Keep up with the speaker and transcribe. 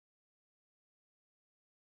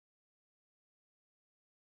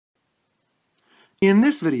In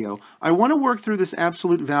this video, I want to work through this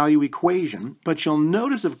absolute value equation, but you'll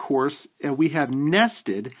notice, of course, we have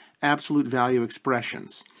nested absolute value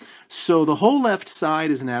expressions. So the whole left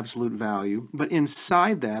side is an absolute value, but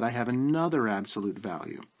inside that I have another absolute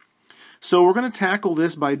value. So we're going to tackle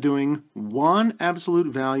this by doing one absolute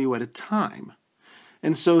value at a time.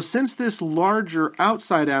 And so since this larger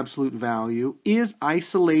outside absolute value is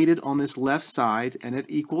isolated on this left side and it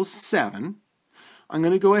equals 7, I'm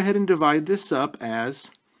going to go ahead and divide this up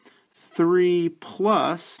as 3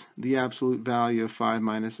 plus the absolute value of 5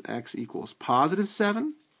 minus x equals positive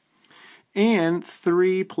 7, and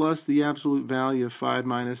 3 plus the absolute value of 5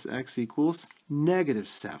 minus x equals negative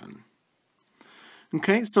 7.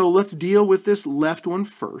 Okay, so let's deal with this left one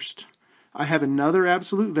first. I have another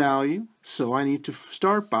absolute value, so I need to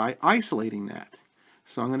start by isolating that.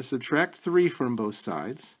 So I'm going to subtract 3 from both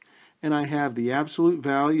sides, and I have the absolute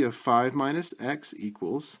value of 5 minus x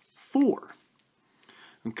equals 4.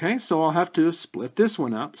 Okay, so I'll have to split this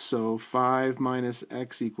one up. So 5 minus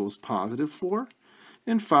x equals positive 4,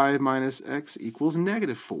 and 5 minus x equals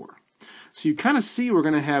negative 4. So you kind of see we're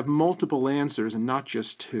going to have multiple answers and not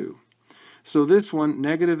just two. So this one,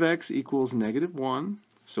 negative x equals negative 1,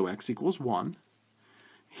 so x equals 1.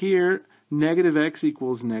 Here, negative x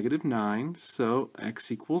equals negative 9, so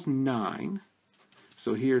x equals 9.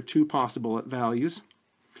 So here are two possible values.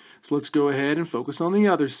 So let's go ahead and focus on the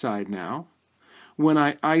other side now. When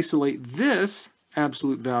I isolate this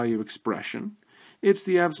absolute value expression, it's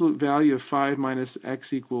the absolute value of 5 minus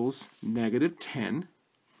x equals negative 10.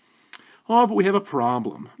 Oh, but we have a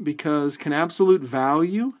problem, because can absolute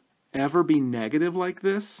value ever be negative like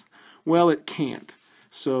this? Well, it can't.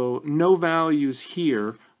 So no values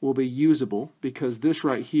here will be usable because this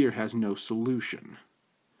right here has no solution.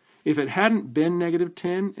 If it hadn't been negative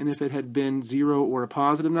 10, and if it had been 0 or a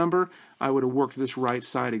positive number, I would have worked this right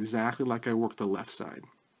side exactly like I worked the left side.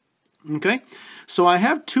 Okay, so I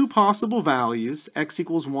have two possible values, x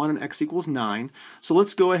equals 1 and x equals 9. So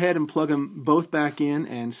let's go ahead and plug them both back in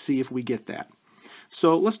and see if we get that.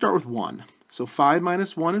 So let's start with 1. So 5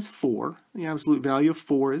 minus 1 is 4. The absolute value of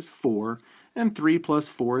 4 is 4. And 3 plus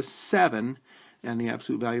 4 is 7. And the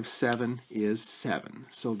absolute value of 7 is 7.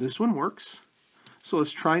 So this one works. So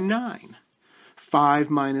let's try 9. 5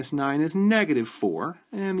 minus 9 is negative 4.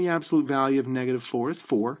 And the absolute value of negative 4 is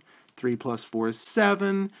 4. 3 plus 4 is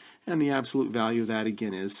 7. And the absolute value of that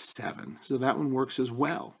again is 7. So that one works as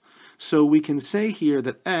well. So we can say here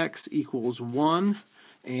that x equals 1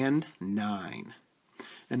 and 9.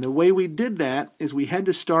 And the way we did that is we had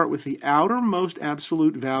to start with the outermost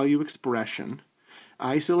absolute value expression,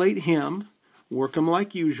 isolate him, work them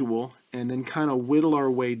like usual, and then kind of whittle our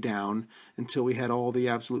way down until we had all the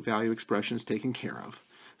absolute value expressions taken care of.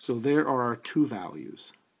 So there are our two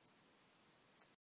values.